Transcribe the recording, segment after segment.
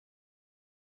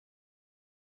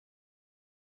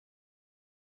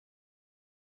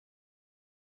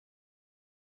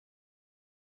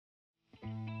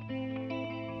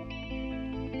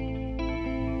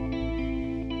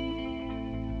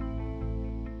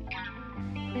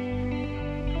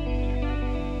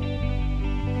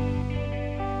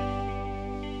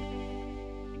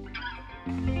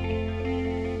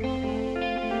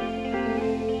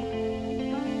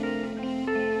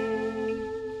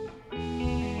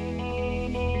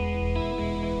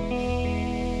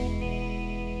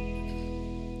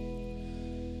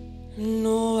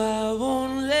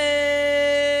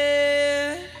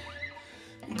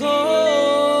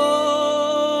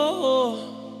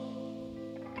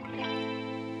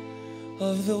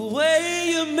of the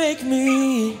way you make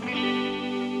me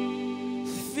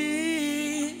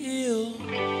feel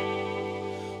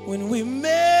when we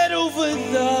met over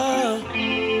the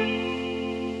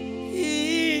hill.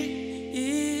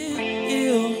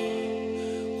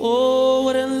 Oh,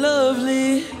 what a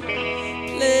lovely place.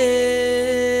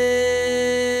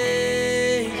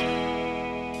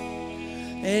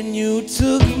 And you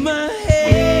took my hand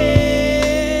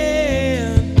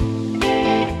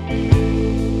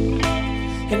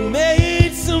and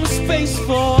made some space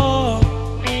for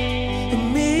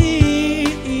me,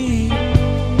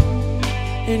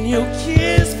 and your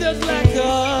kiss felt like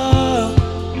a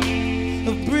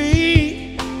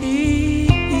breeze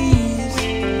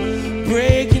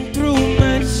breaking through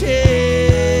my chest,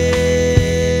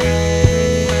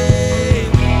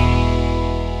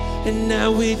 and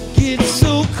now it gets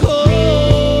so cold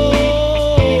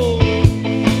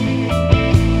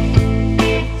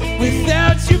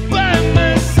without you by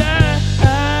my side.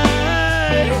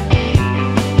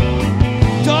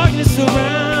 Darkness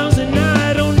surrounds and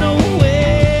I don't know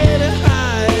where to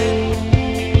hide.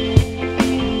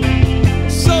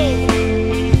 So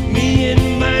me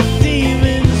and my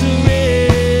demons are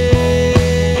red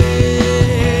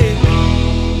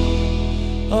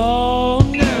all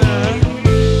night.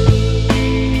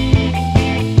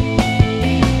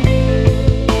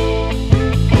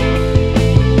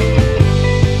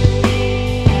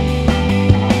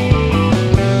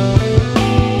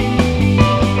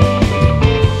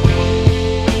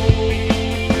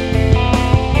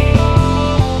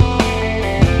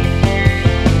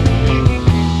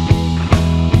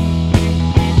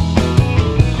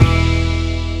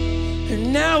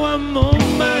 And now I'm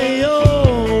on my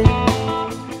own.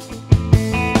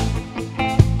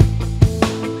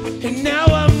 And now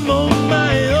I'm on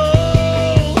my own. And now I'm on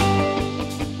my own.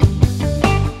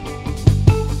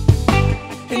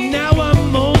 And now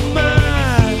I'm on my own.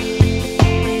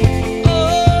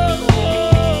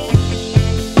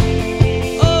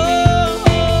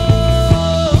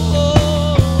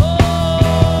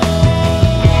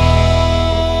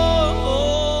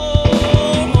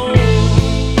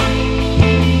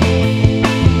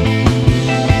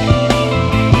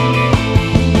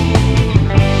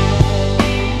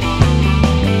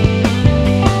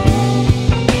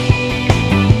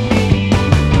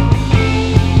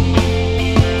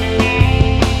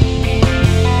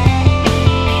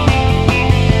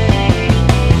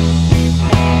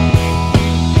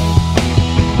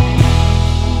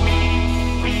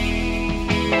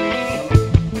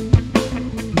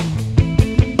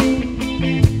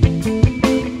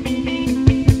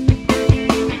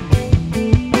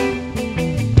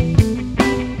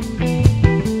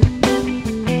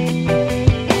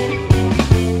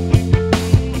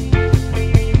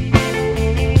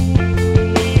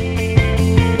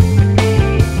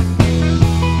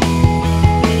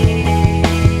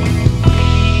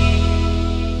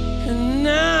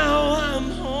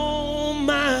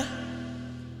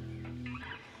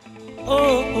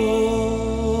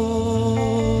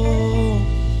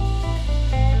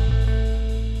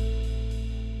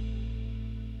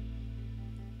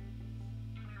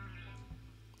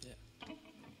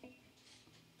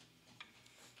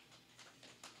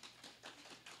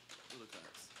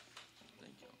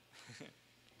 Thank you.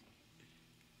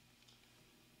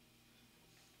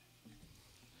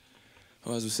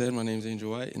 Well, as we said, my name is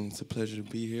Angel White, and it's a pleasure to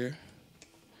be here.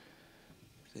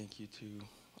 Thank you to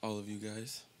all of you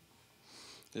guys.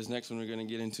 This next one we're going to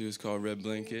get into is called Red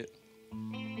Blanket.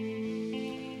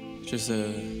 It's just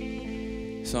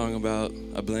a song about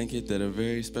a blanket that a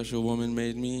very special woman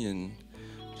made me, and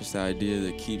just the idea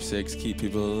that keepsakes keep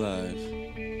people alive.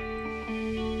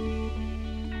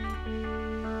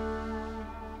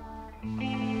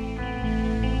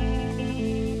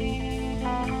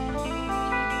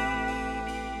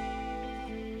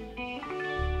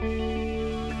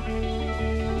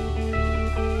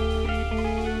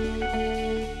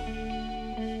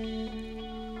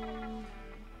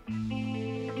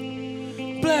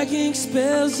 Black ink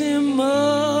spells in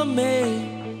mermaid.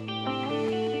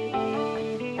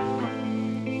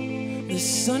 The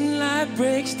sunlight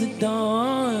breaks the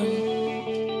dawn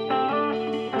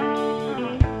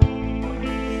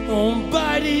on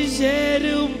bodies at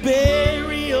a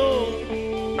burial.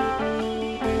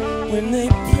 When they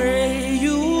pray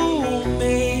you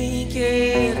make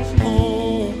it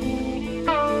home,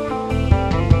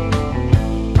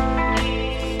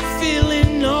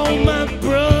 feeling all my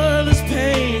brother's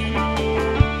pain.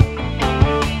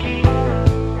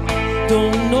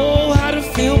 Don't know how to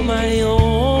feel my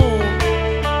own.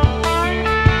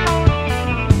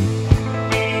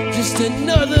 Just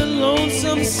another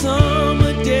lonesome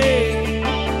summer day.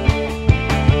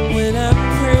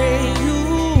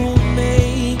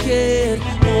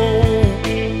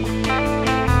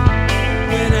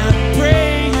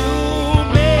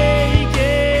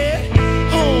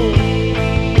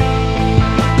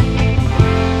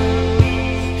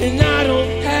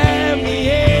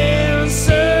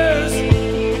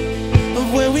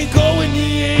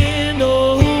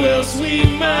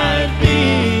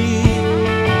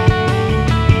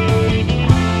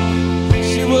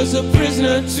 a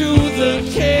prisoner to the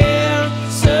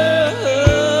cancer,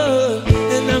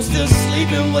 and I'm still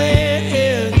sleeping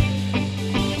with,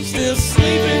 still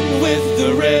sleeping with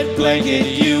the red blanket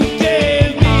you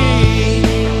gave me.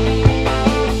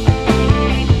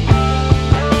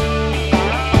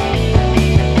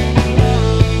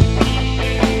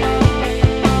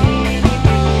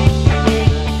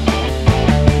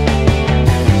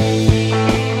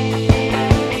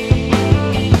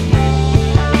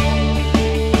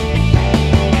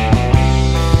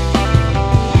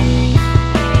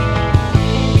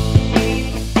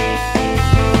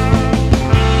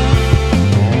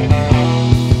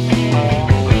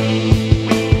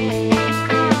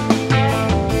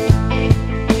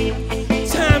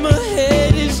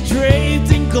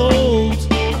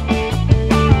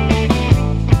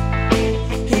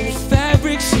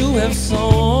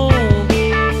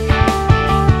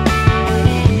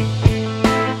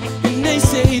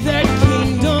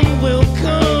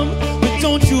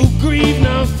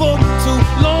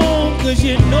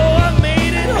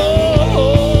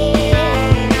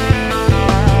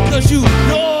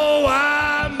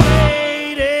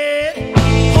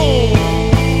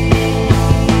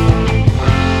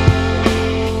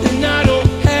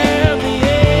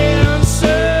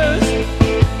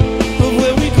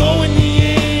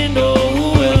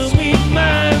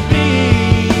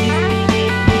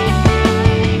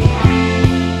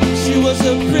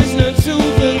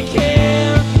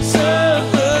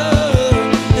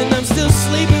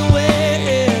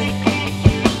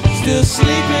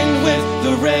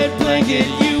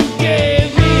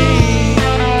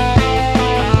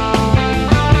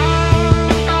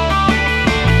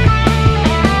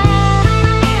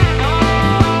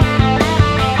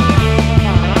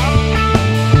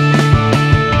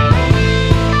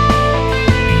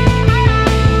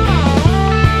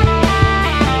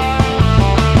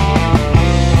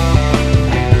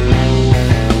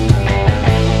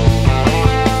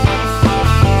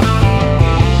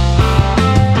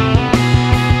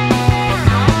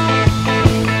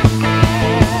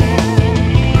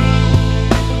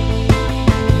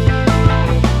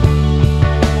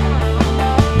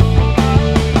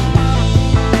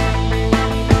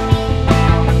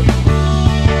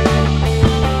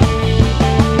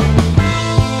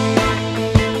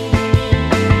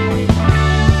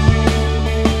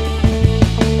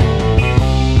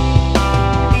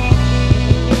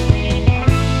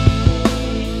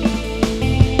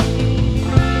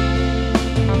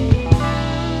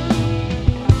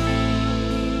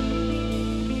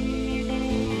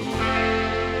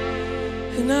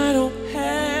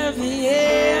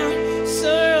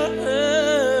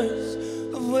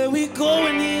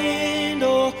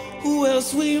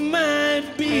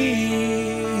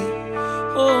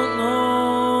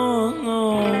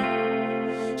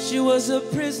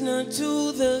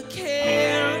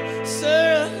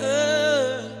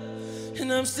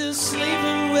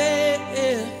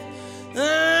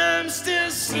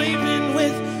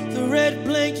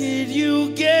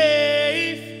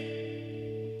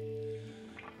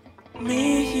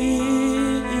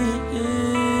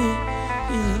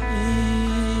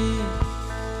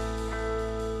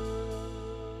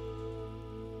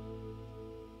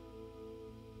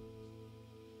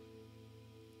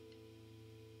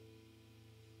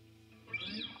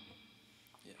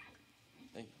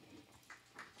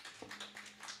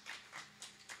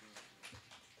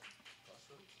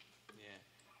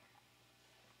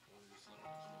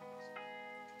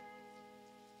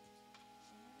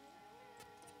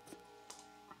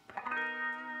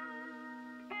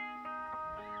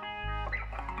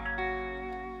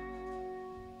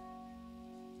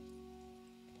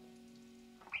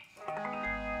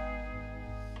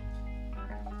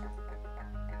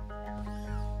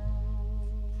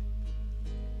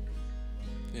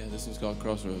 Yeah, this one's called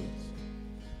Crossroads.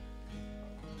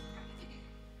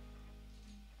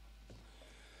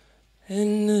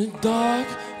 And the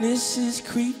darkness is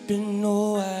creeping,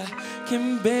 oh, I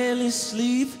can barely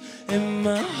sleep. And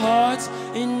my heart's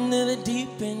into the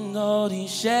deep end, all these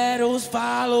shadows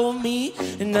follow me.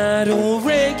 And I don't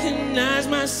recognize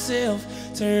myself,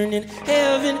 turning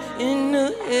heaven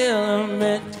into hell. I'm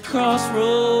at the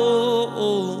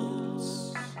crossroads.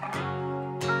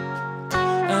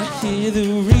 I hear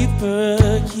the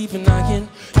reaper keep knocking.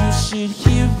 You should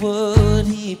hear what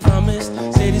he promised.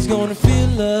 Said he's gonna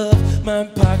fill up my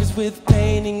pockets with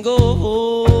pain and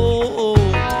gold.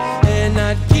 And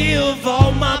I'd give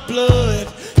all my blood,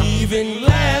 even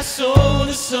lasso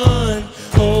the sun.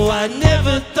 Oh, I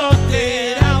never thought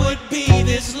that I would be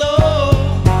this low.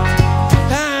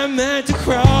 I'm at the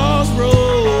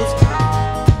crossroads.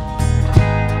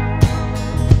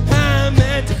 I'm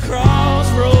at the crossroads.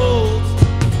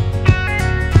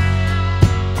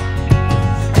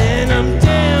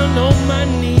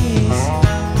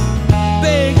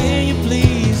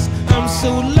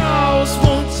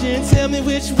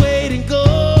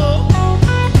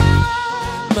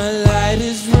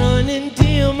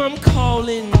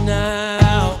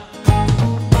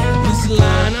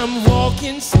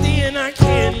 I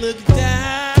can't look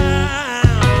down.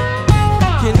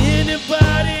 Can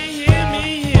anybody hear me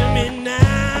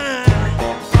now?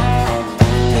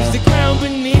 'Cause the ground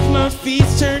beneath my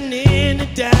feet's turning to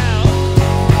doubt.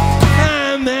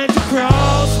 I'm at the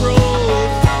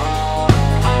crossroads.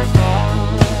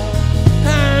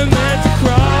 I'm at the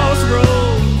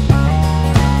crossroads.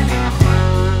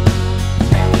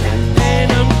 And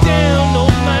I'm down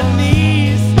on my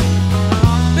knees,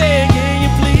 begging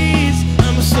you please.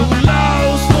 I'm so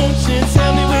lost, won't you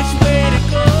tell me which way to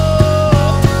go?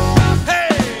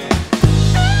 Hey!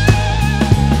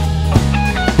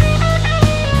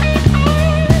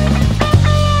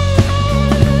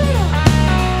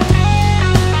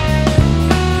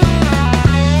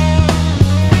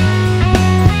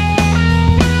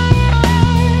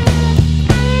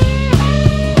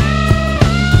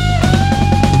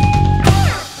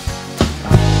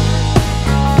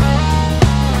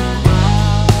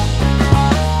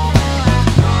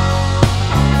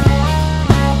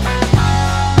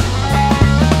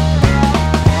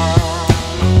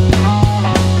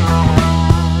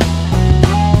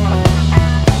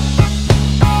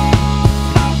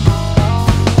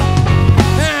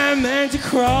 I'm at the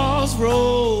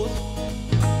crossroads.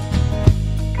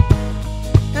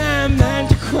 I'm at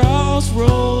the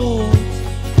crossroads.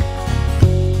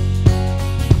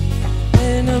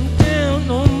 And I'm down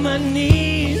on my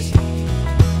knees,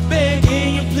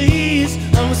 begging you please.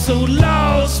 I'm so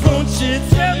lost, won't you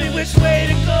tell me which way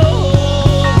to go?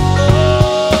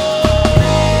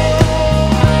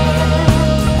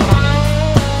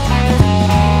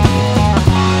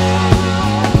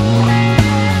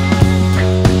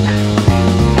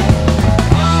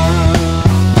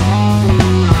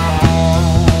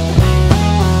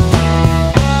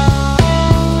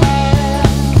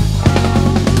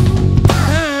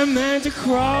 I'm at the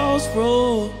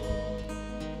crossroads.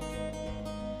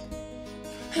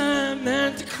 I'm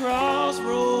at the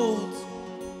crossroads.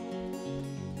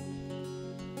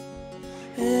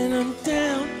 And I'm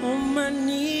down on my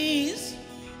knees,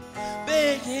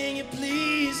 begging you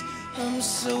please. I'm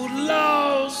so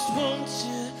lost, won't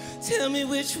you tell me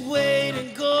which way to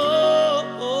go?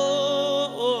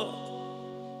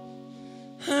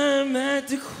 I'm at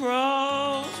the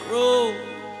crossroads.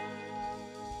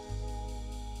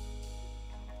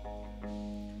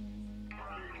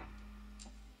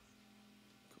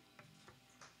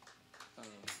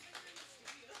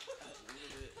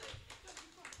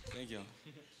 Thank you.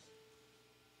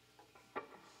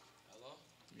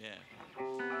 Yeah.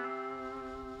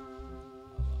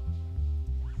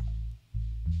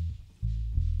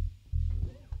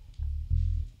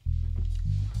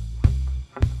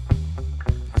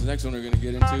 The next one we're gonna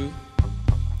get into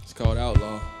is called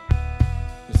Outlaw.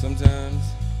 And sometimes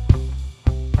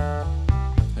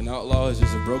an outlaw is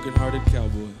just a broken-hearted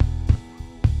cowboy.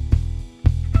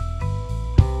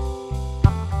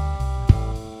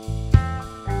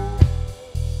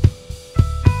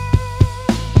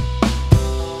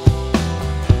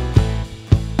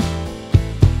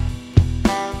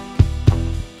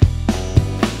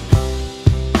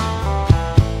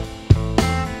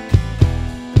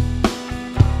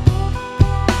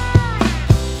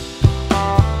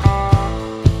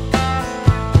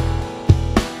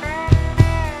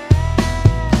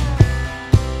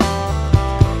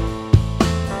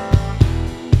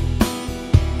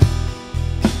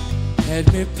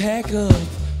 Had me pack up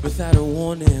without a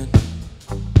warning.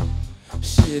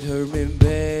 Shit hurt me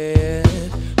bad.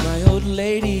 My old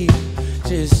lady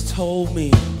just told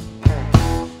me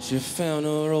she found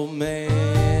her old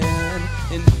man.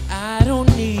 And I don't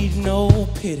need no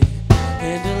pity,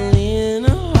 handling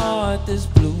a heart that's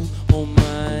blue on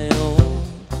my own.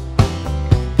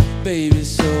 Baby,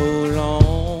 so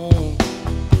long.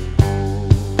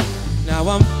 Now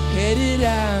I'm headed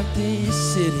out this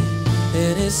city,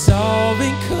 and it's all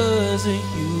because of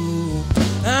you.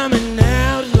 I'm an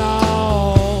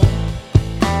outlaw,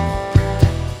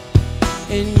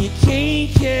 and you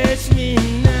can't catch me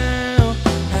now.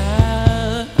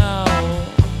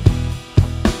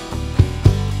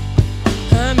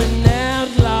 I'm an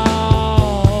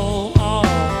outlaw,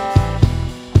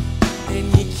 and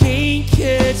you can't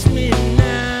catch me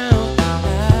now.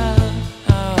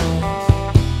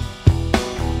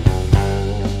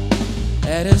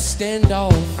 At a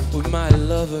standoff with my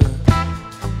lover,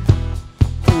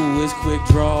 who is quick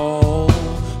draw,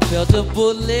 felt a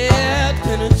bullet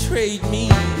penetrate me.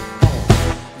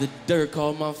 The dirt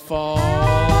called my fall.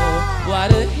 Why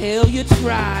the hell you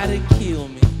try to kill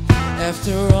me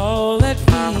after all that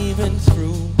we've been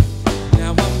through?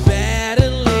 Now I'm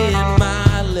battling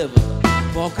my liver,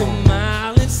 walk a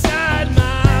mile inside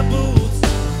my boots.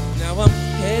 Now I'm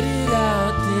headed out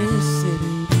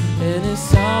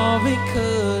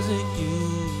because of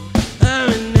you. I'm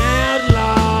an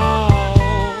outlaw,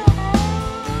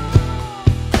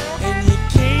 and you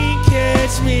can't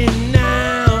catch me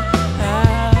now.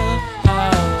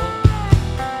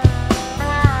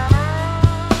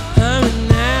 I'm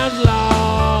an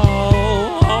outlaw,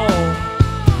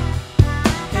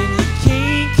 and you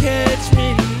can't catch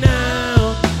me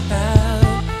now.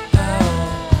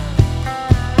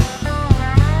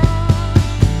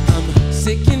 I'm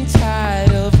sick and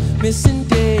tired of missing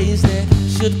days that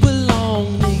should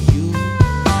belong to you.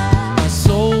 My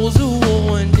soul's a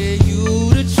warning, dare you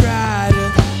to try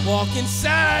to walk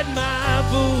inside my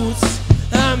boots.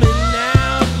 I'm an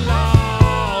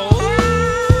outlaw.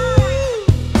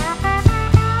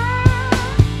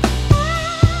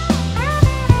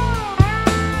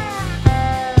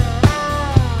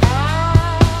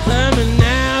 I'm an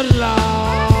outlaw.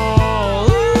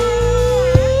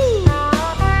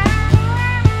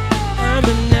 I'm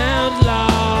an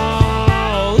outlaw.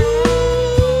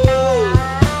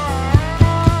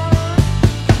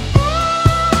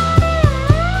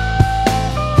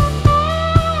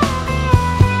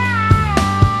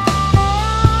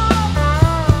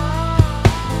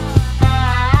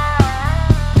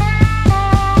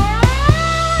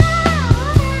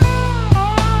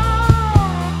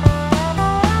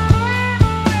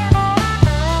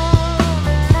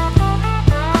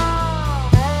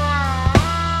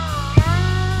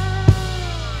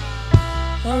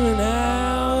 I'm an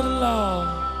outlaw.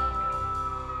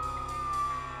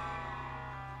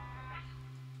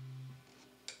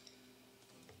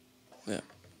 Yeah.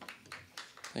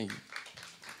 Thank you.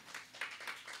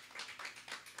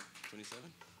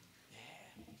 27?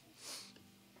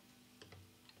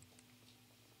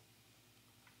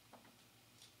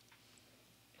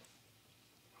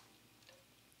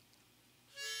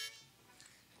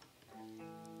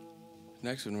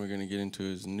 Next one we're going to get into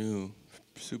is new,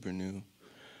 super new.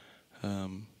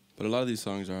 But a lot of these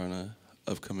songs are on a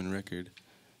upcoming record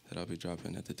that I'll be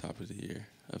dropping at the top of the year,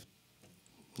 of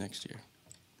next year.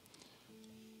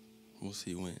 We'll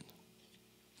see when.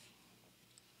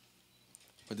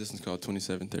 But this one's called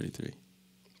 2733.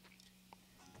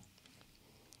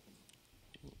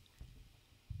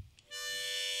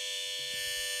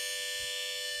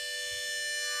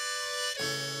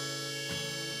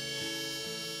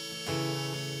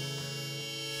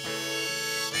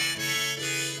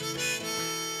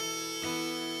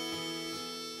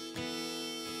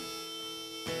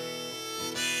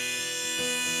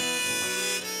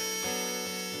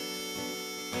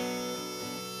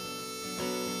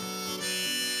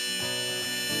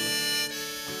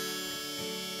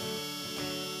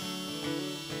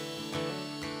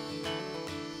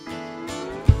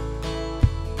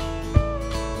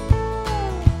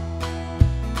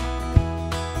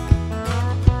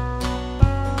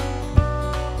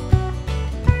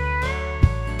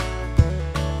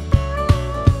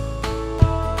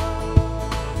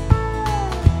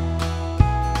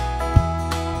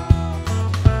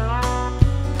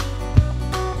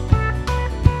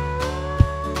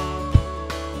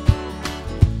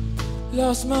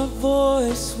 Lost my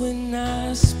voice when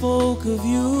I spoke of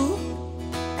you,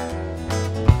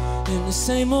 in the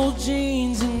same old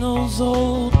jeans and those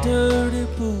old dirty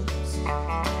boots.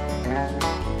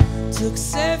 Took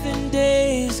 7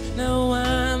 days, now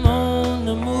I'm on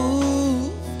the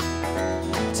move,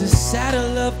 to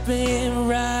saddle up and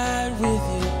ride with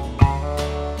you.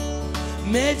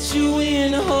 Met you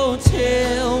in a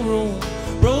hotel room,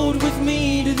 rode with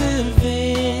me to the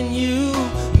venue.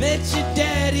 Met your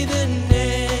daddy the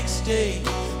next day,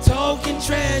 talking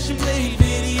trash and played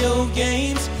video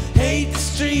games. Hate the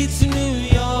streets of New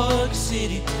York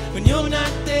City when you're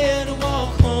not there to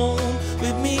walk home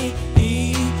with me.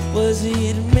 Was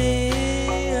it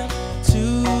meant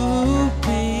to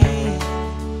be?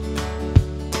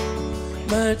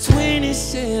 My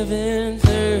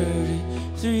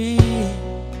 2733.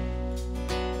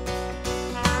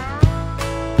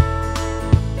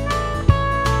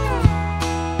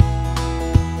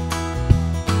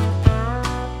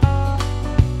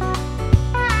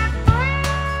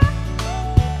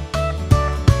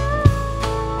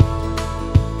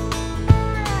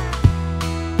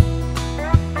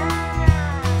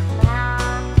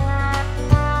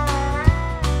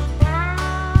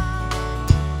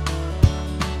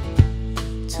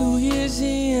 2 years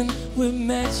in with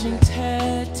matching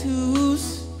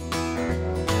tattoos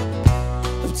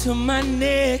up to my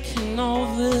neck and all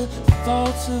the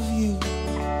thoughts of you.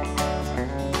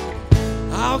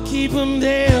 I'll keep them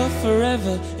there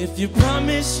forever if you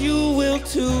promise you will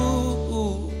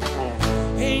too.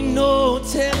 Ain't no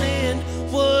telling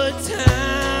what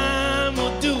time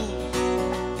will do.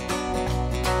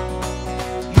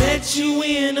 met you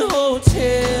in a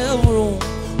hotel room,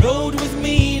 rode with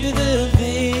me to the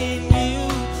venue,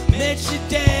 met your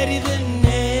daddy the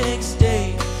next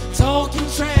day, talking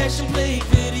trash and played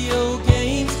video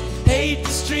games, hate the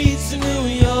streets of New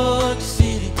York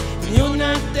City. When you're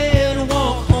not there to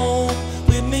walk home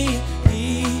with me,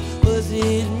 was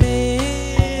it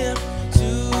meant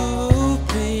to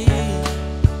be?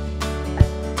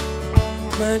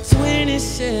 My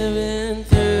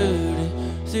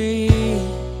 2733,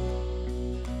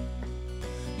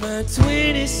 my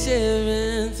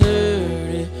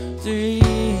 2733.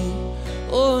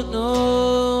 Oh no.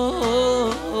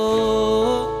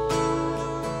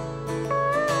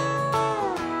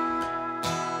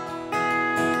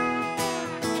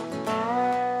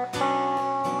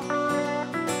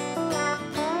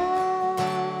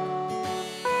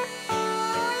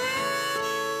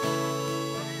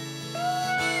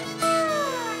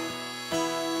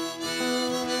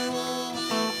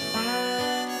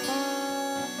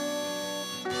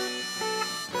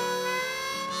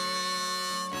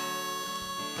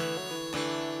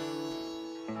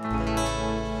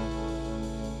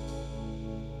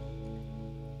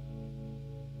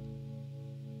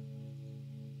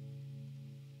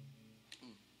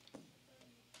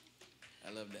 I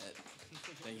love that.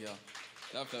 Thank y'all.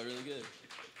 That felt really good.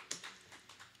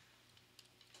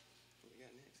 What we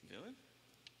got next? Villain?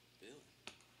 Villain.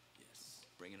 Yes.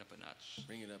 Bring it up a notch.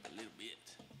 Bring it up a little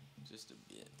bit. Just a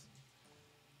bit.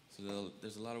 So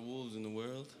there's a lot of wolves in the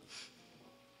world.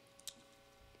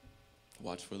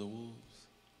 Watch for the wolves.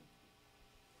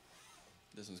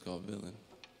 This one's called Villain.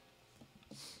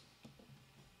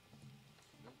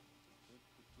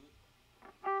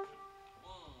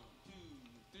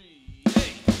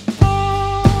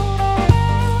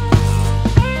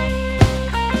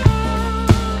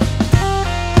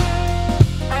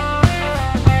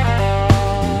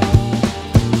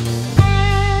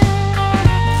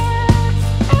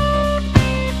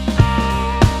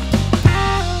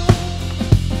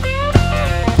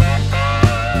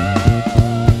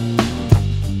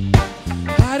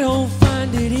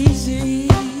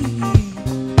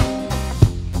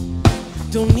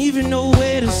 Don't even know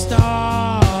where to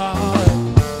start.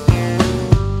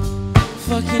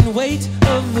 Fucking weight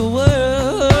of the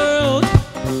world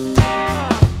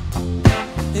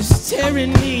is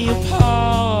tearing me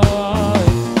apart.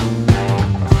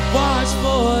 Watch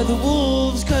for the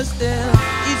wolves, cause they'll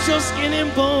eat your skin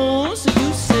and bones. So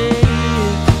you say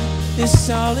it's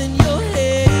all in your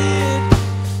head,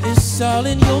 it's all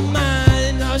in your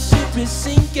mind. Our ship is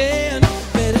sinking,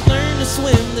 better learn to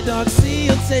swim, the dark sea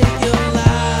will take your life.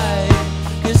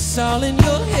 It's all in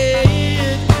your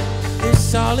head,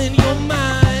 it's all in your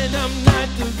mind. I'm not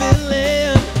the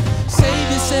villain,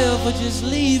 save yourself or just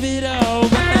leave it all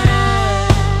behind.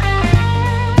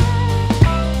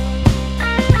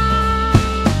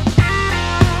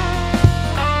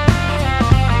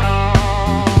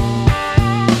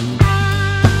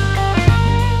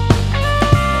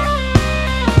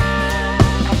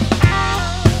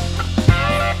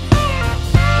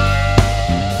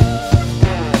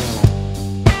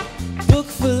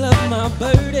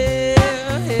 Burdens,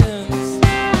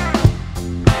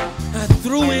 I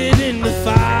threw it in the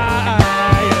fire,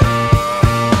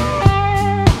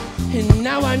 and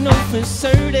now I know for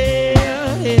certain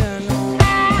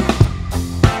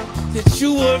that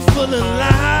you were full of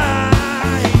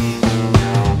lies.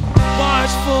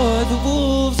 Watch for the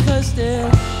wolves, cause they'll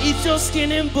eat your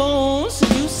skin and bones. So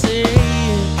you say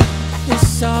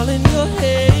it's all in your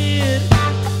head,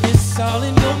 it's all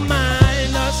in your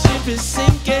mind. Our ship is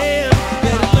sinking,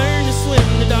 better learn to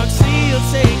swim, the dark sea will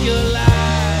take your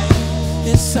life.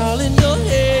 It's all in your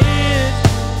head,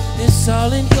 it's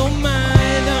all in your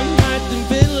mind. I'm not the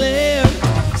villain,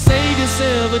 save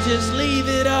yourself or just leave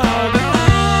it all behind.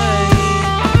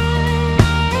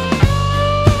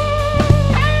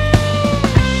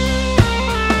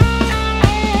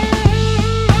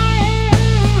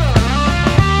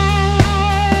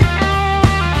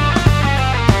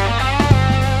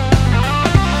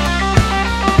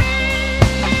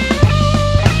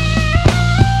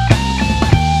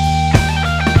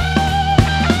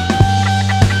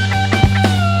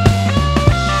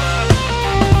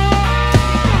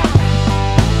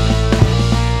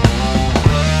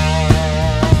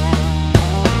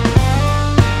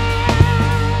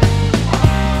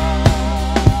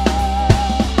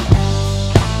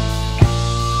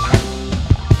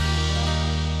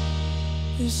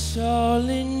 It's all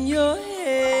in your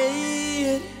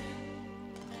head,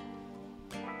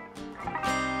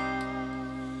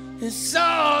 it's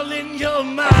all in your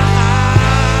mind.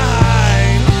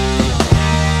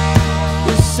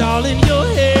 It's all in your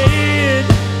head,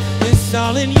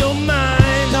 in your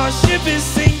mind. Our ship is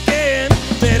sinking.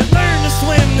 Better learn to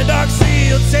swim. The dark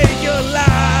sea will take your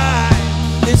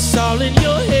life. It's all in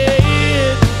your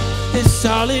head. It's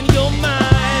all in your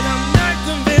mind. I'm not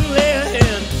convinced.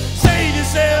 Save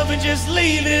yourself and just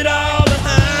leave it all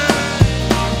behind.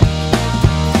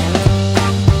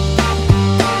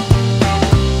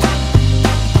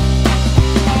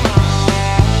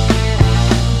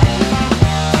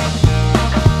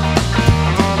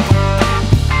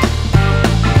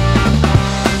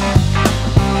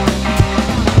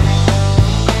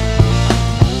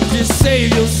 Just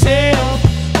save yourself,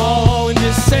 oh, and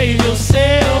just save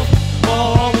yourself,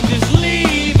 oh, and just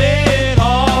leave it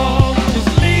all,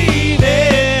 just leave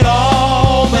it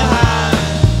all behind.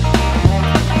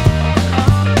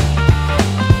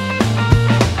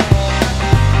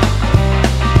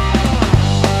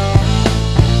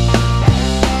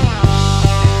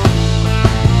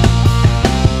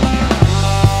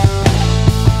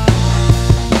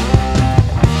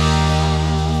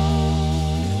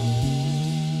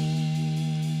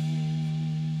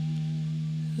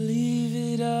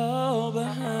 Leave it all behind.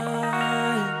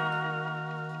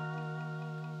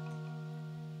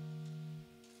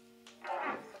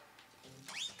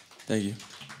 Thank you.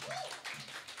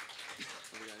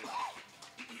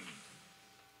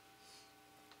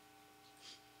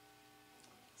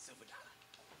 Silver dollar.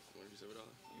 Want to do $7? You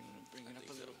want to bring it up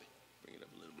a little bit? Bring it up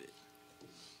a little bit.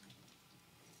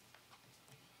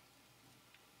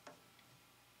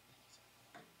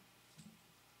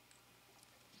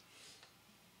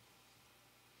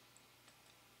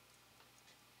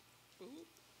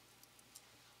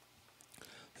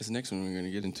 This next one we're going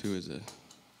to get into is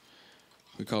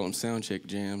we call them sound check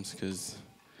jams because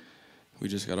we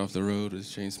just got off the road with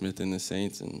Shane Smith and the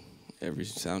Saints, and every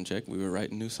sound check we were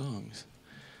writing new songs.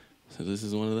 So this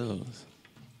is one of those.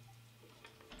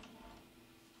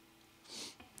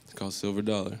 It's called Silver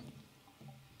Dollar.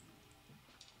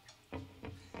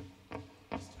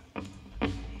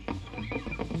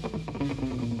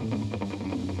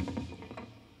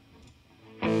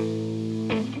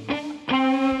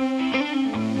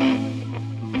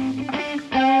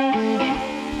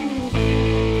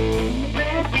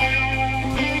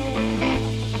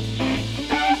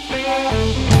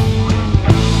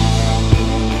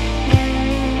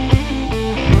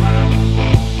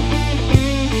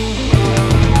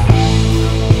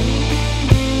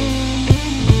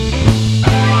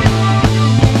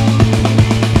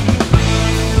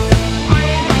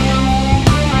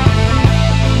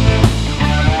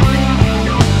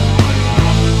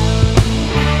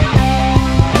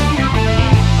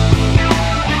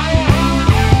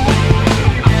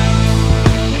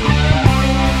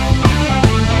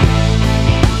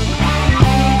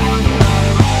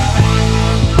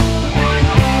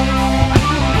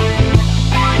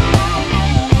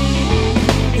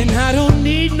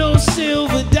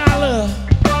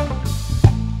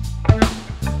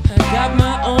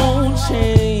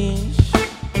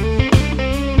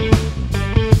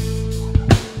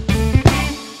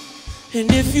 And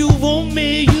if you want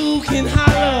me, you can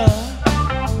holler,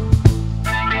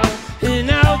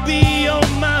 and I'll be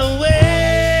on my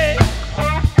way.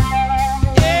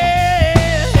 Yeah.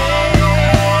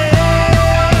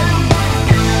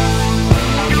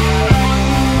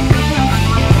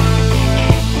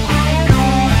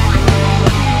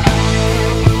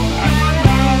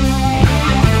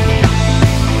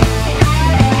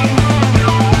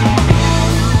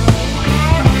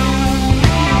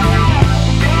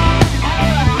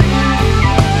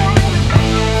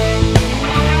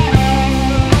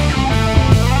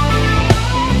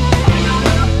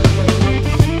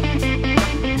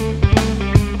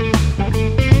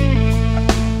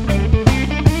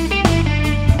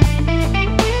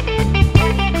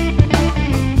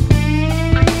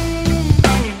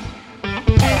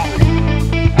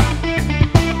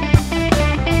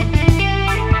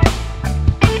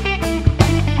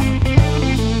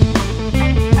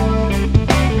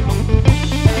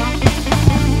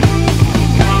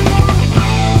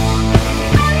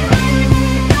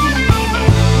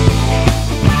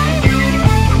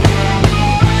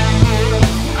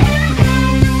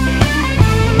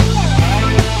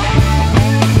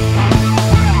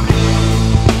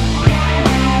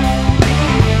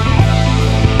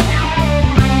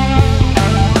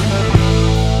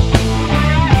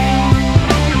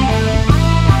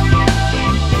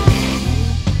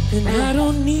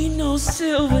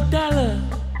 Silver dollar,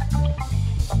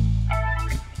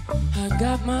 I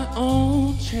got my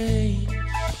own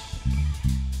change.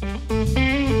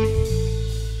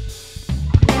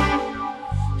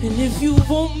 And if you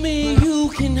want me, you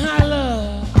can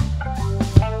holler,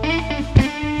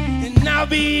 and I'll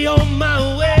be on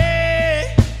my way.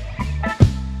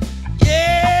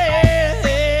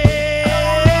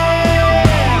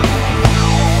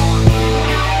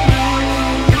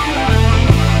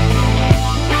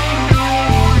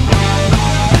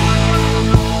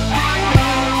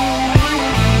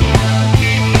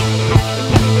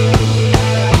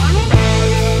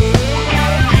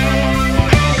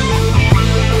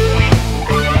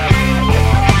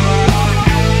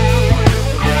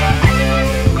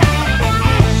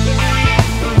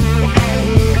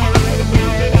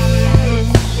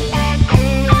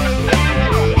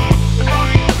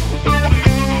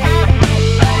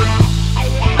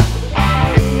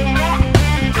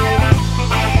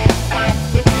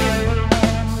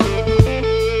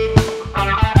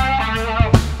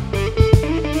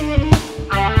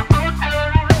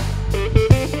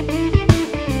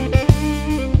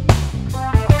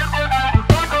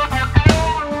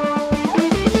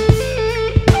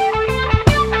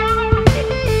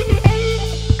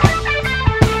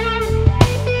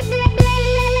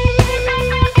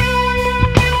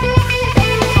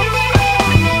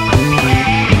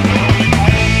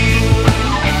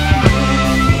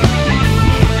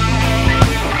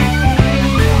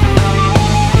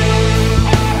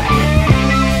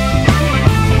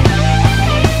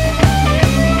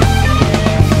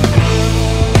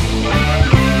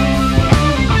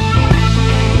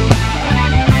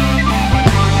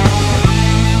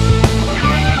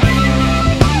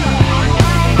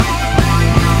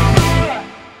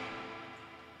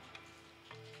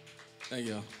 Thank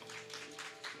y'all.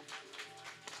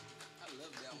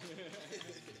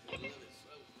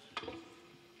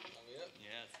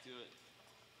 Yeah, let's do it.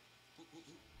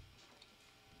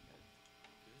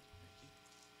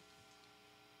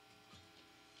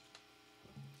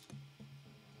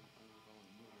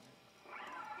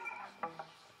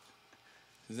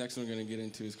 This next one we're going to get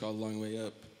into is called Long Way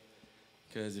Up.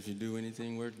 Because if you do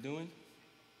anything worth doing,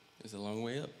 it's a long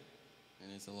way up.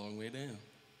 And it's a long way down.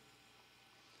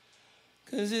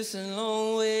 Cause it's a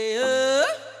long way up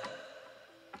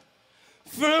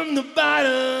from the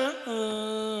bottom,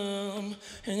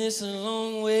 and it's a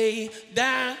long way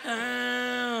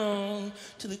down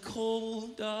to the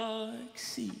cold, dark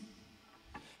sea.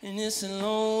 And it's a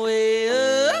long way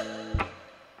up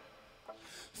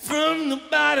from the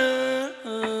bottom,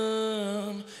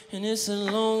 and it's a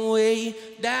long way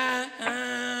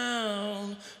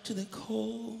down to the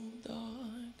cold,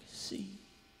 dark sea.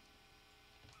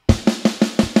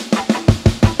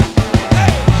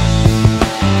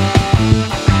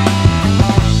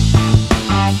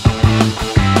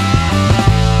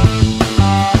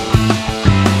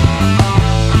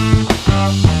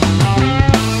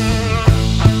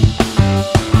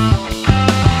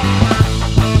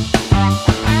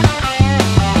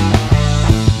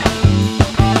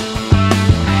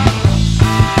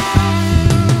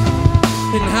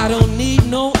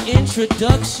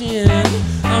 Introduction,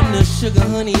 I'm the sugar,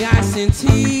 honey, ice, and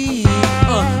tea.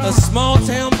 A small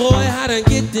town boy, how to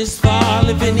get this far,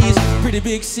 living these pretty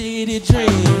big city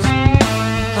dreams.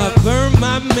 I burn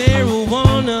my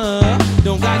marijuana,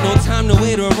 don't got no time to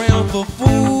wait around for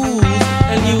fools.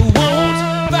 And you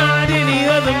won't find any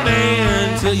other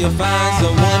man till you find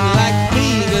someone like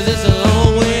me. Cause it's a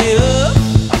long way up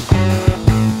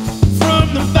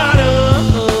from the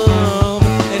bottom,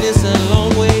 and it's a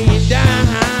long way down.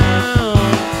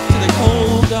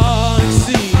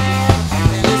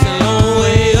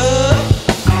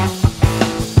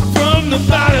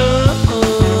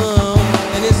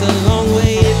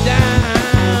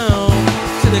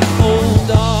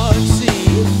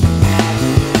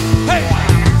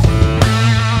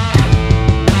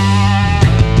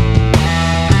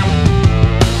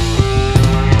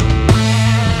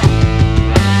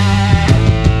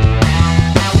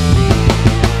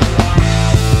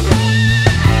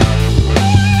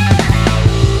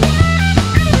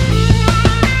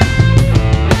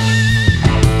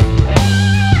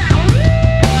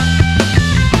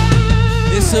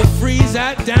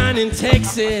 Down in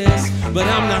Texas, but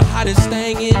I'm the hottest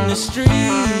thing in the streets.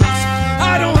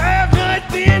 I don't have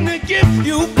nothing to give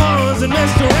you pawns, and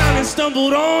messed around and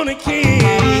stumbled on a key.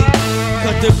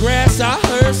 Cut the grass, I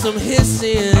heard some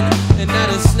hissing, and now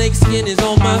the snake skin is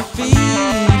on my feet.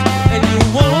 And you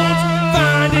won't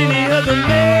find any other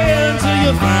man till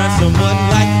you find someone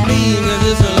like me. Cause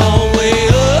it's a long way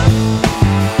up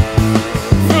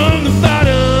from the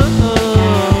bottom,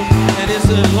 and it's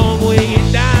a long way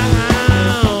down.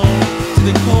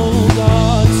 The cold,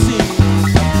 dark sea.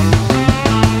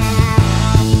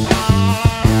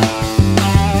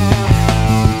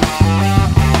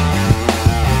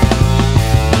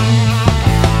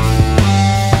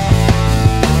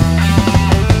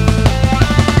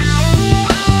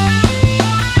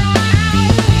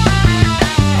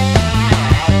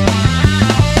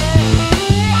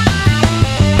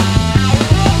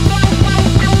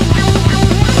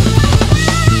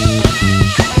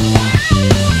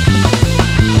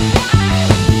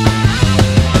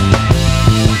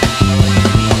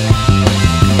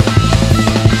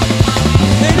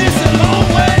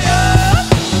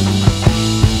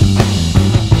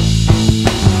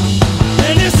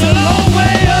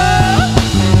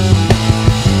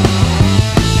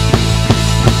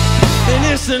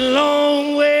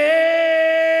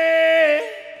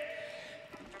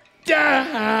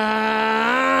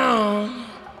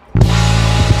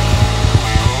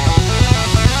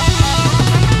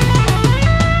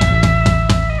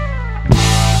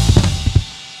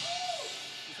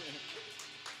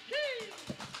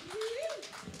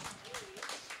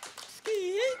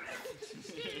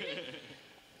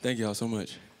 Thank y'all so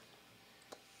much.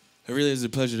 It really is a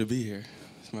pleasure to be here.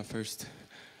 It's my first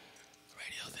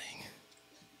radio thing.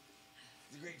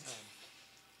 It's a great time.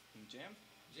 Jam?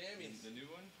 Jammies. The new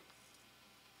one?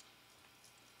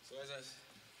 So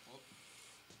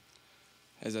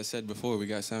as I said before, we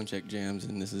got sound check jams,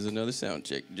 and this is another sound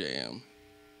check jam.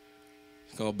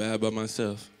 It's called Bad by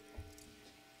Myself.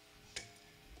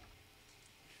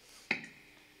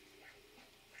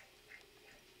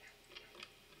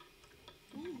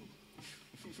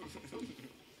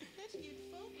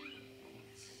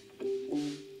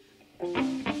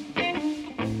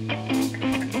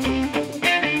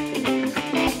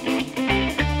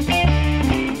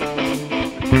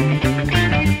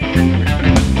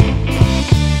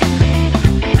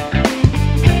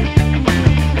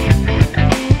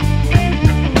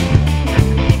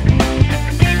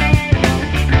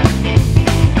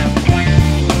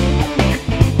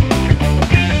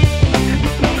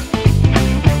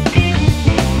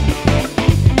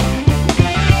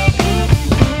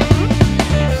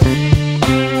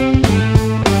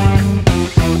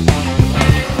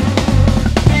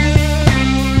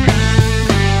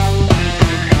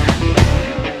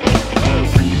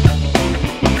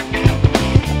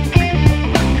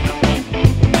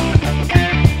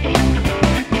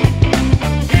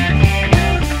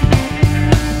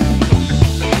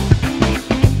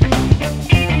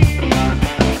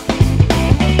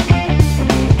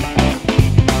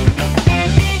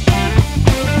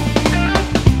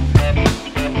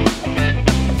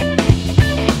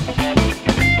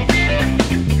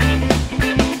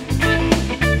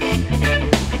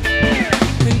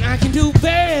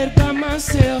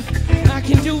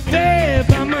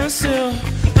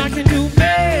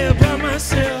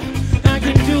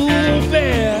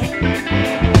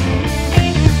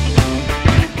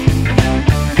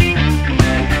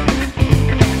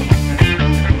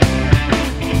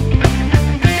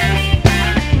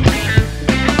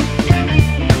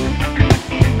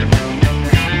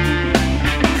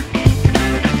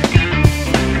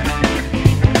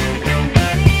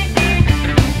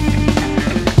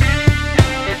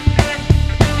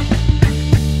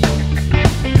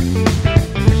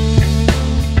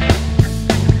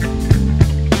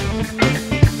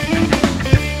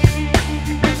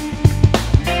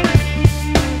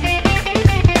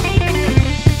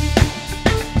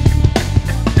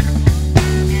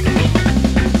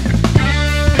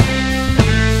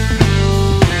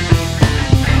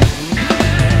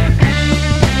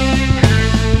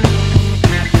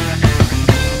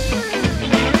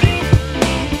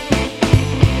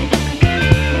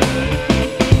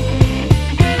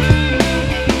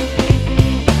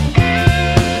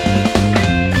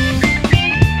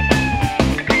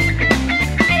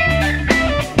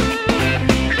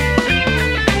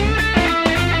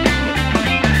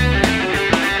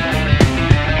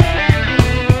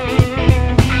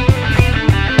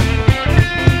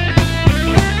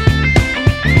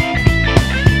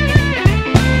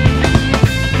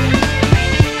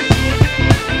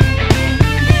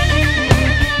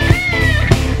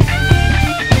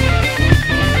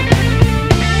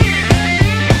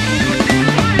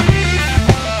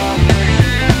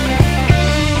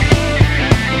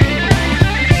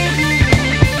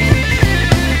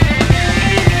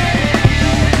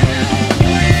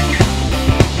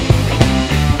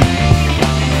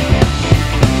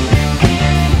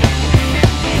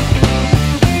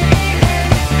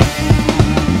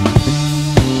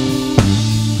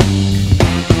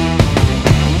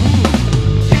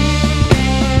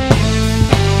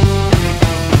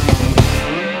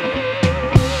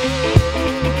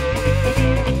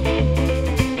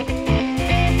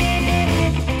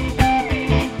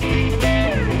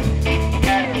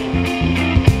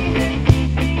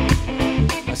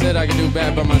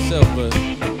 Bad by myself, but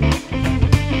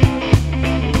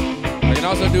I can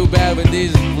also do bad with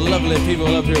these lovely people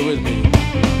up here with me.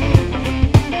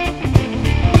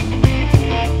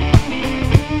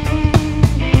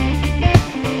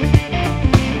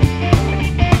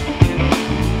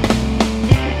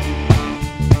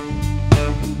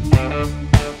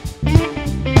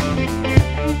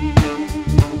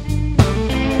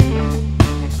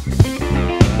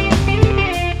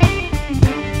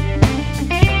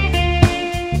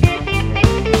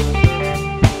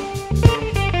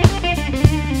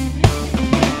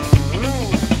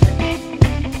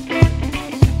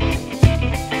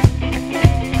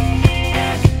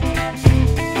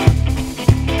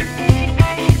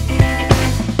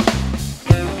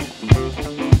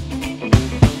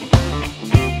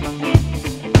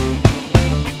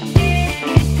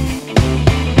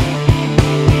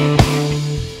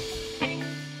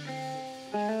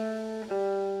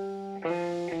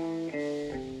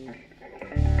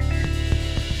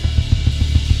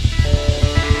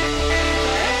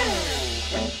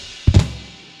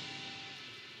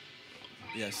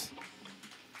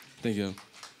 Thank you.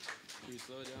 Can you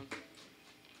slow it down?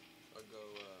 Or go,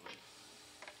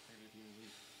 maybe if you can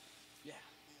leave. Yeah.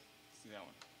 Let's do that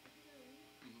one.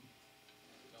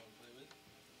 Y'all wanna play with it?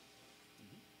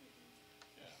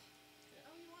 Yeah.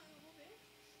 Oh, you want a little bit?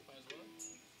 Might as well.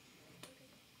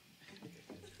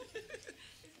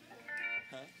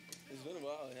 Huh? It's been a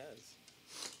while, it has.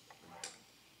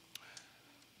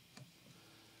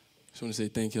 Just want to say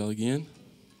thank y'all again.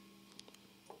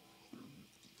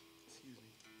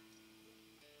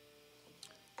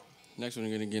 Next one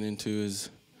we're going to get into is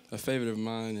a favorite of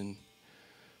mine and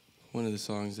one of the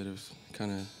songs that have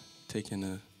kind of taken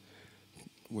a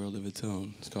world of its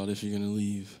own. It's called If You're Gonna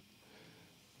Leave.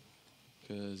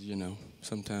 Because, you know,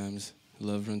 sometimes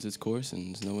love runs its course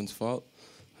and it's no one's fault.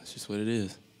 That's just what it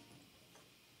is.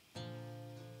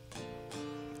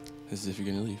 This is If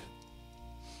You're Gonna Leave.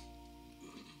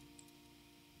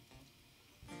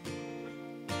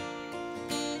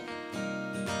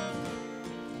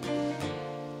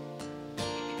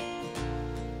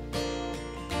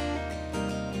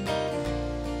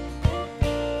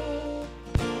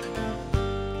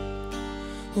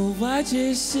 Oh, why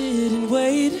just sit and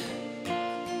wait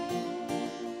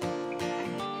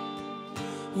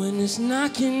when it's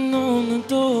knocking on the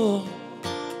door?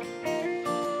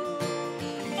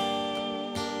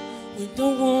 We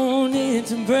don't want it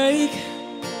to break.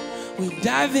 We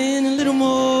dive in a little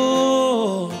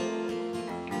more.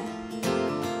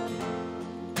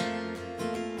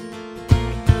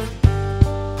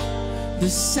 The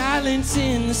silence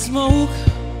in the smoke,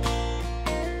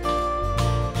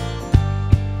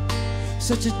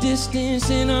 such a distance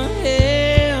in our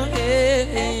hands.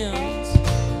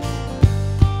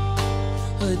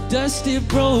 A dusty,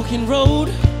 broken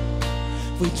road,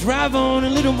 we drive on a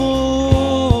little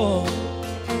more.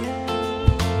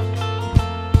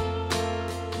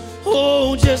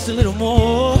 Oh, just a little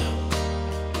more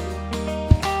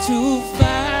to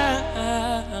find.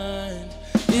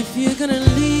 If you're gonna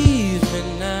leave me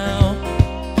now,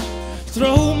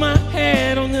 throw my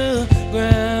head on the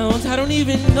ground. I don't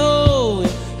even know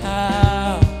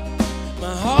how.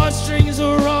 My heartstrings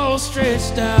are all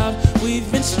stretched out. We've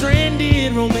been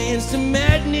stranded, romance to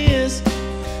madness.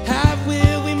 How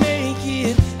will we make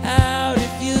it out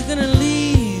if you're gonna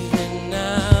leave me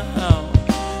now?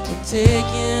 We're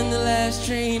taking the last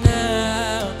train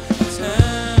out of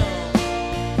town.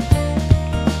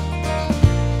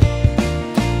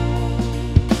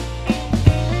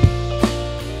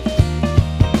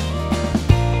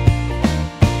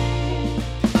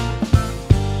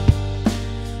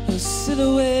 A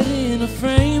silhouette in a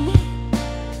frame.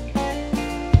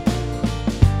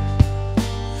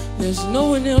 There's no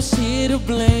one else here to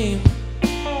blame.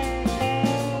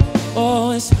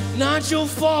 Oh, it's not your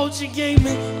fault you gave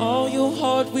me all your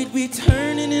heart. We'd be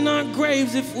turning in our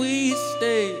graves if we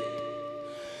stayed.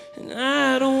 And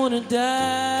I don't wanna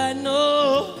die,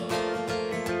 no.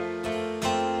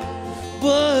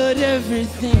 But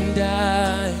everything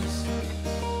dies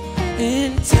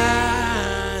in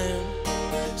time.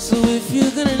 So if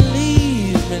you're gonna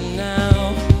leave me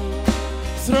now,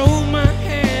 throw my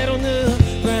head on the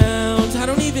ground. I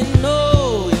don't even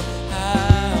know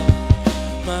how.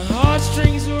 My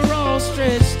heartstrings are all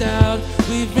stretched out.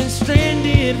 We've been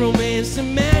stranded, romance to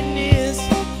madness.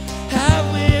 How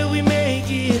will we make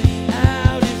it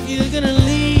out if you're gonna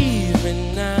leave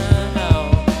me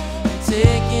now? I'm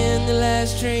taking the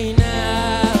last train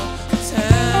out of town.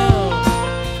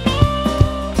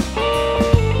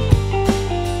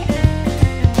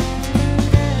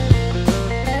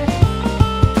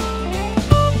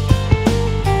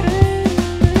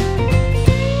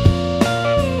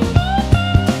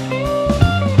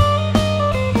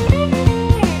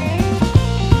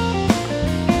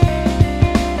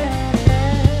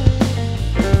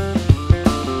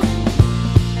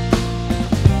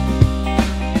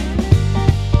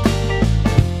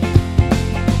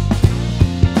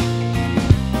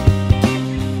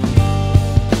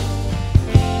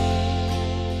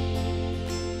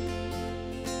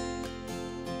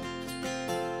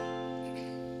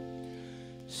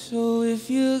 So if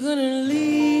you're gonna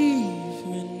leave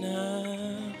me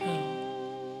now,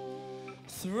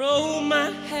 throw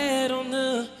my head on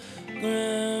the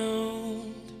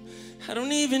ground. I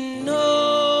don't even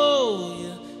know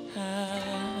you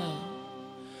how.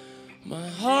 My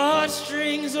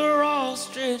heartstrings are all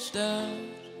stretched out.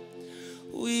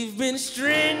 We've been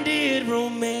stranded,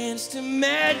 romance to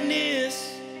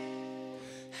madness.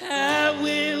 How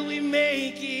will we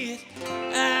make it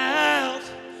out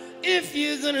if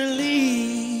you're gonna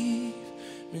leave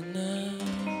me now?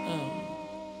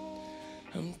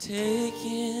 I'm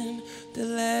taking the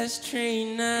last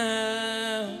train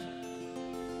out.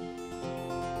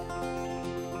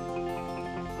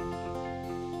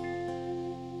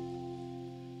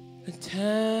 the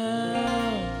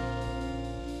town.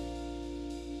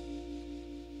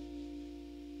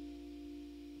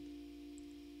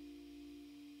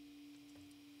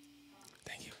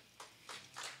 Thank you.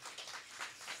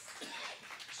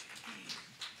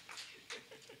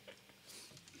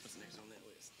 What's next on that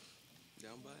list?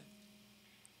 Down by? I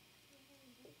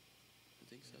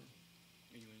think so.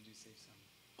 Or you want to do save some?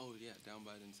 Oh yeah, down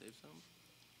by then save some?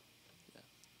 Yeah.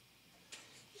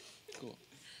 Cool.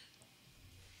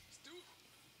 Let's do it.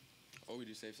 Or we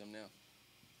do save some now.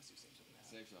 Let's do save some now.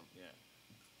 Save some. Yeah.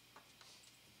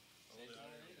 Save some.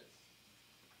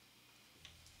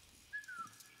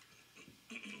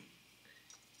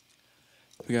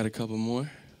 We got a couple more.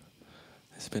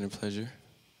 It's been a pleasure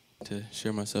to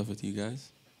share myself with you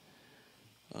guys.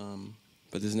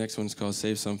 But this next one's called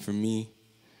Save Some For Me.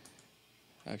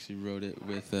 I actually wrote it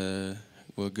with a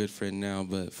good friend now,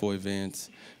 but Foy Vance,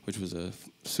 which was a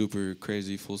super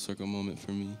crazy full circle moment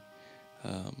for me.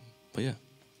 But yeah.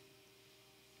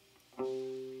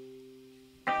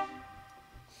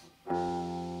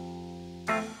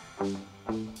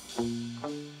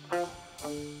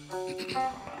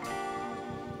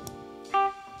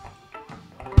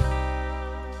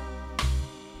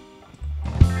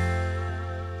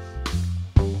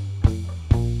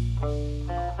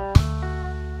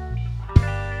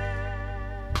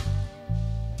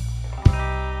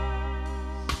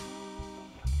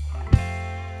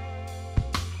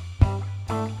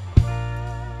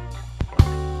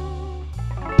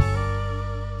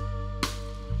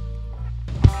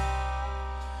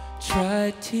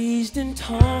 Tried, teased, and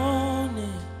taunted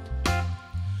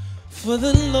for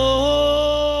the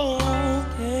longest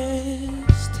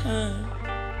time.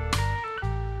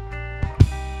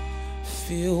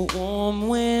 Feel warm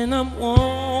when I'm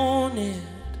wanted,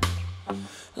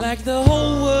 like the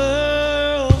whole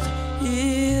world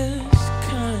is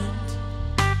kind.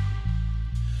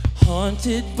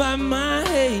 Haunted by my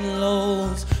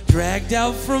halos, dragged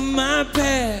out from my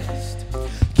past.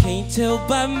 Can't tell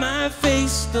by my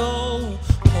face though,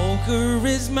 poker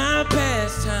is my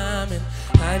pastime. And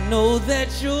I know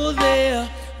that you're there,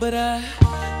 but I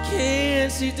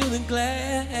can't see through the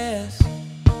glass.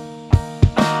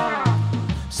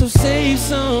 So save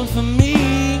some for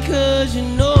me, 'cause you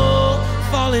know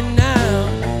falling down.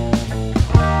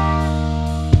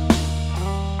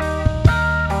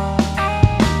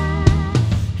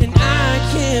 And I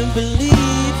can't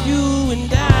believe you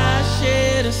and I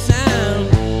shared a sound.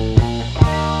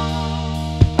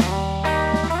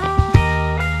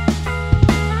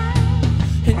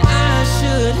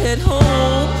 Head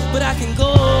home, but I can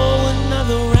go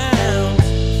another round.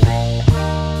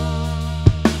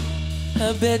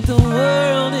 I bet the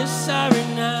world is sorry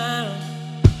now.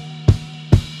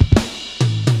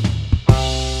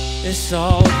 It's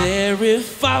all there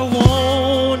if I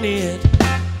want it.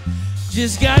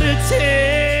 Just gotta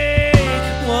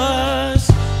take what's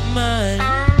mine.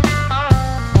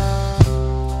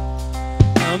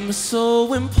 I'm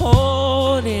so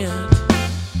important,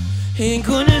 ain't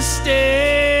gonna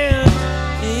stand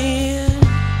in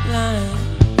line.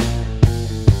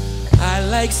 I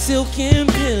like silk and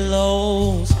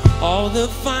pillows, all the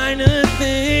finer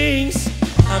things.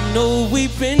 I'm no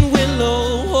weeping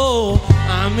willow,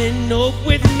 I'm an oak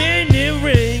with many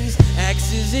rings.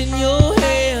 Axes in your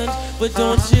hands, but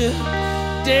don't you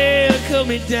dare cut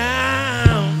me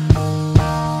down.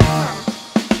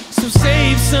 So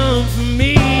save some for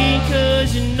me,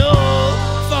 'cause you know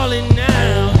falling down.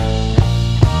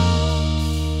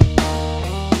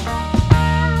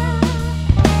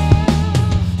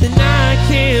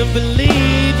 Can't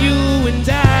believe you and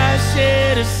I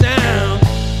shared a sound.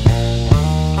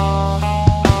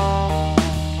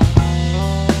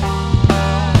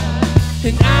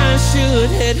 And I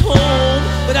should head home,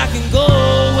 but I can go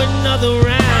another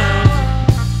round.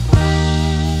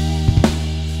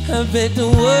 I bet the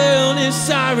world is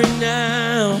sorry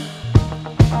now.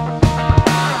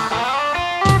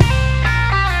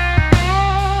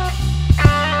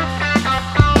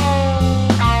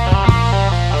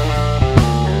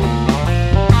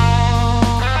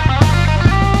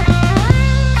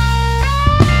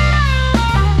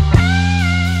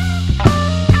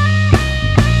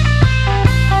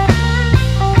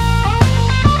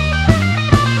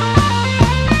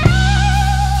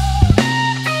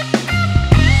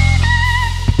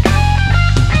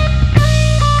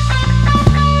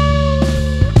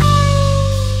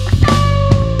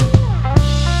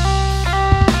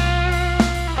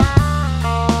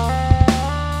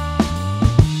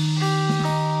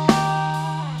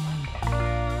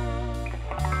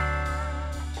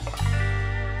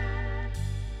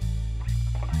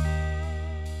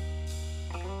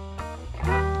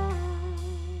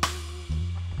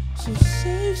 So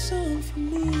save some for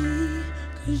me,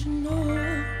 'cause you know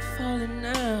I'm falling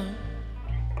now.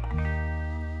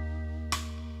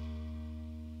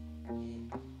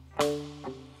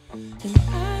 And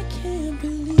I can't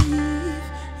believe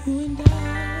you and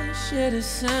I shared a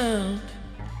sound.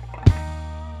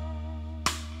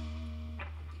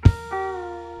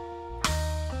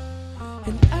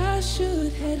 And I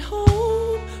should head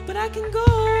home, but I can go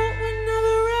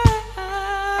another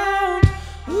round.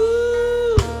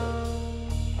 Ooh.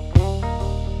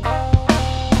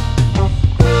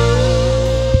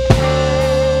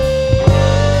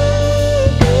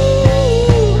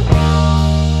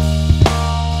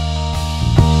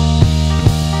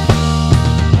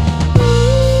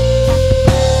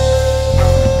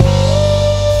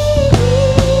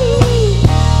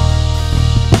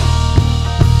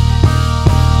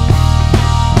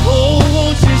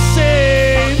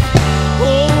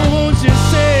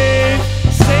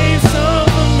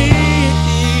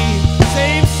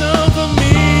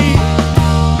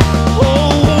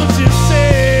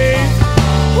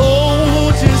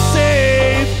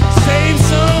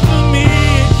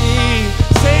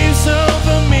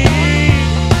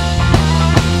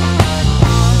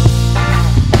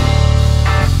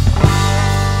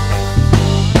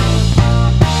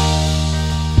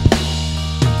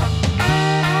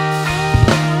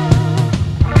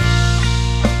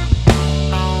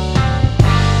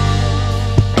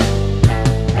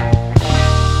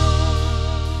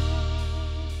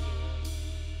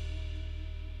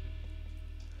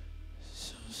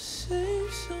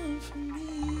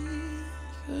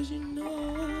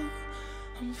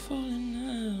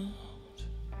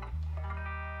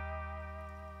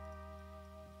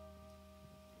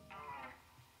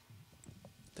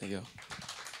 There you go.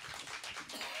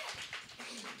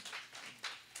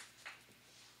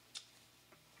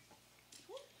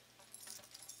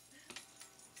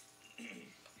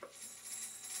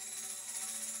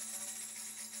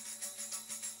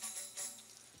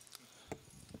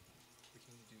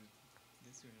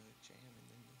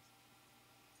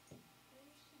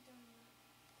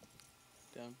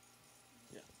 Down?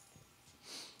 Yeah.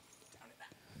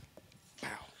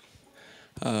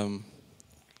 Pow.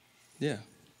 Yeah.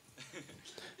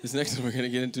 This next one we're going to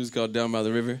get into is called Down by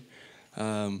the River.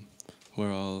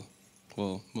 We're all,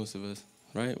 well, most of us,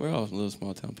 right? We're all little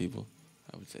small town people,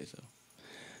 I would say so.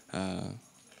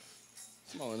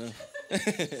 Small enough.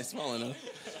 Small enough.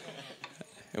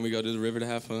 And we go to the river to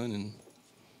have fun, and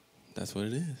that's what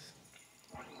it is.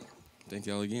 Thank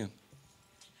y'all again.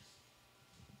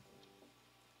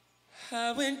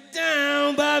 I went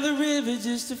down by the river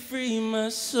just to free my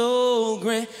soul.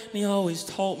 Granny always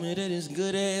taught me that it's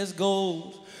good as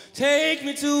gold. Take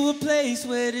me to a place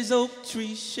where there's oak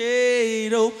tree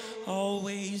shade. Oh,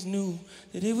 always knew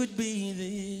that it would be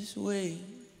this way.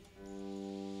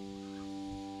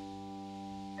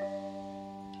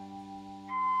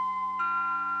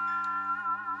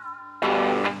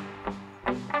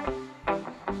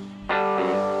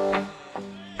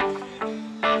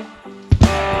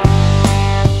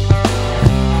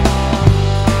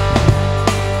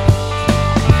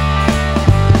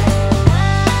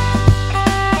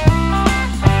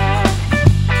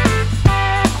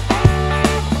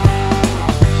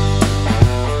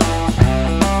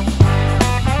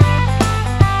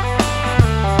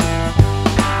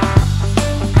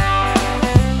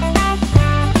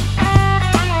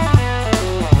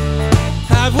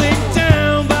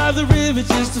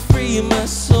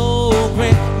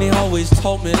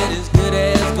 Taught me that it's good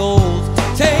as gold.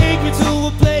 Take me to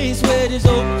a place where there's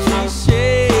oak tree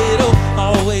shade. Oh,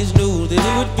 always knew that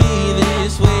it would be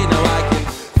this way. Now I can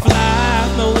fly,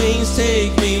 my wings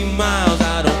take me miles.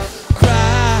 I don't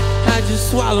cry, I just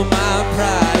swallow my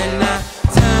pride. And now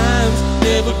time's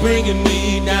never bringing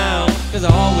me down, 'cause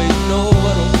I always know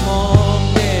what'll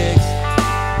come next.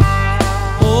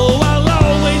 Oh, I'll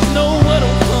always know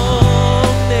what'll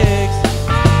come next.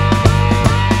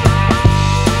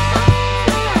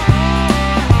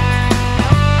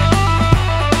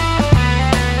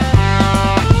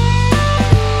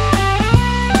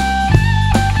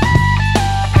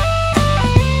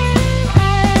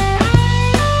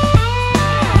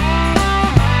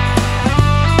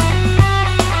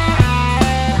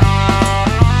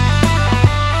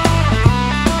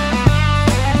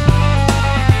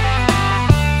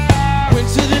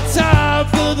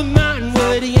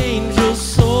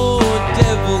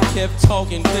 Kept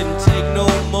talking, couldn't take no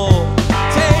more.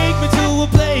 Take me to a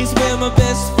place where my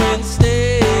best friend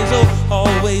stays. Oh,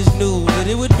 always knew that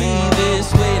it would be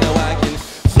this way. Now I can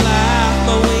fly,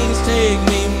 my wings take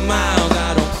me miles.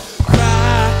 I don't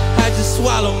cry, I just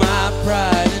swallow my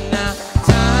pride. And now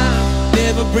time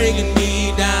never bringing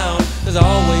me down, 'cause I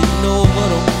always know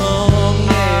what'll come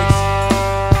next.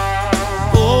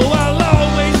 Oh, I'll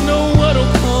always know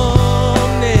what'll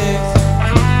come next.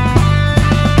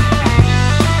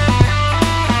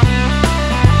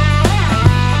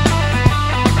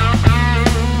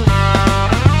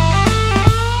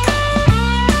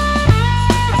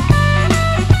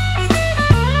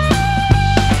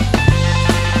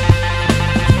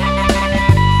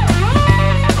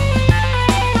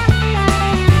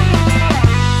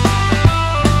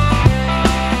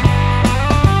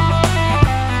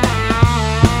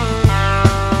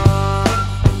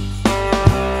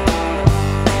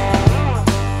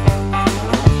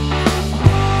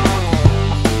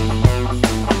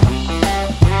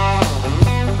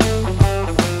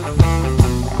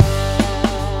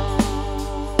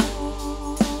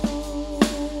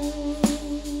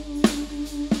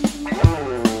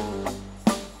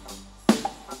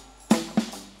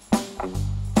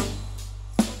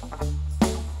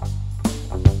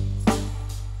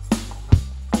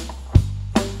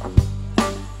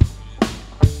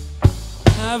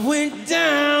 I went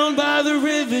down by the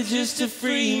river just to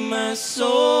free my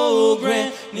soul.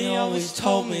 Granny always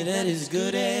told me that it's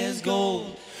good as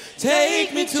gold.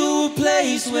 Take me to a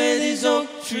place where there's oak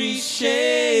tree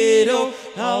shade. Oh,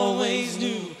 I always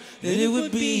knew that it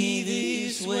would be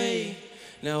this way.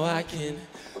 Now I can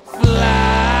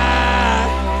fly,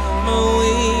 my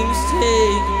wings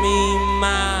take me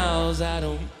miles. I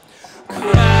don't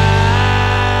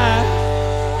cry,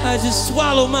 I just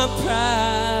swallow my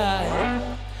pride.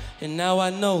 And now I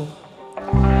know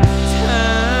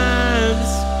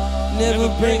time's never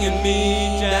bringing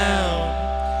me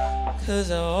down,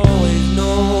 'cause I always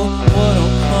know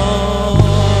what'll come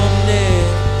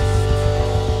next.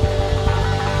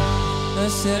 I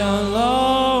said I'll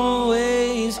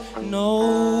always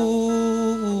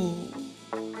know.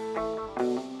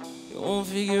 You won't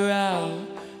figure out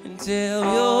until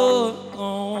you're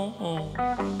gone.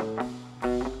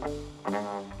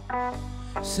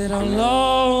 Said I'll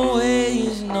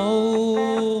always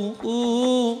know.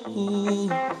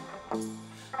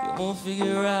 You won't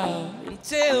figure out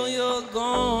until you're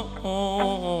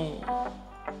gone.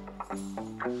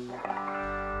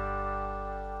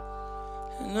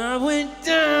 And I went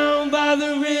down by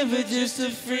the river just to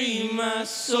free my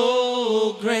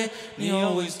soul. Granny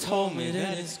always told me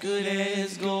that it's good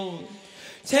as gold.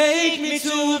 Take me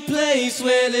to a place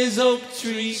where there's oak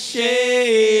tree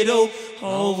shade. Oh,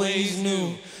 always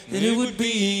knew that it would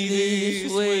be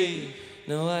this way.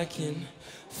 Now I can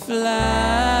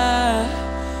fly,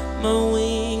 my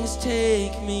wings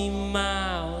take me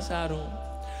miles. I don't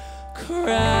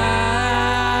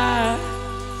cry,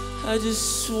 I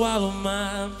just swallow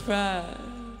my pride.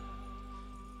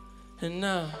 And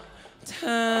now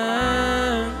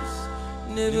time's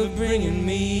never bringing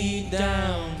me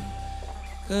down,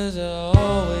 'cause I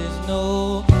always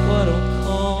know what'll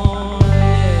come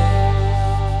next.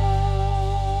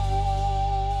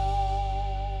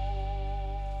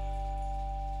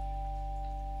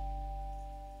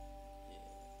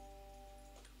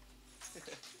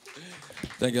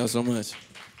 Thank y'all so much.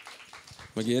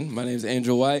 Again, my name is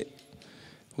Angel White.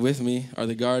 With me are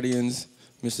the Guardians,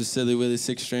 Mr. Silly Willie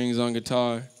 6 strings on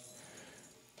guitar,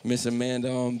 Miss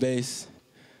Amanda on bass,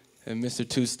 and Mr.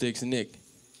 2 Sticks Nick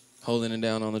holding it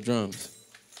down on the drums.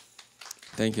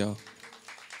 Thank y'all.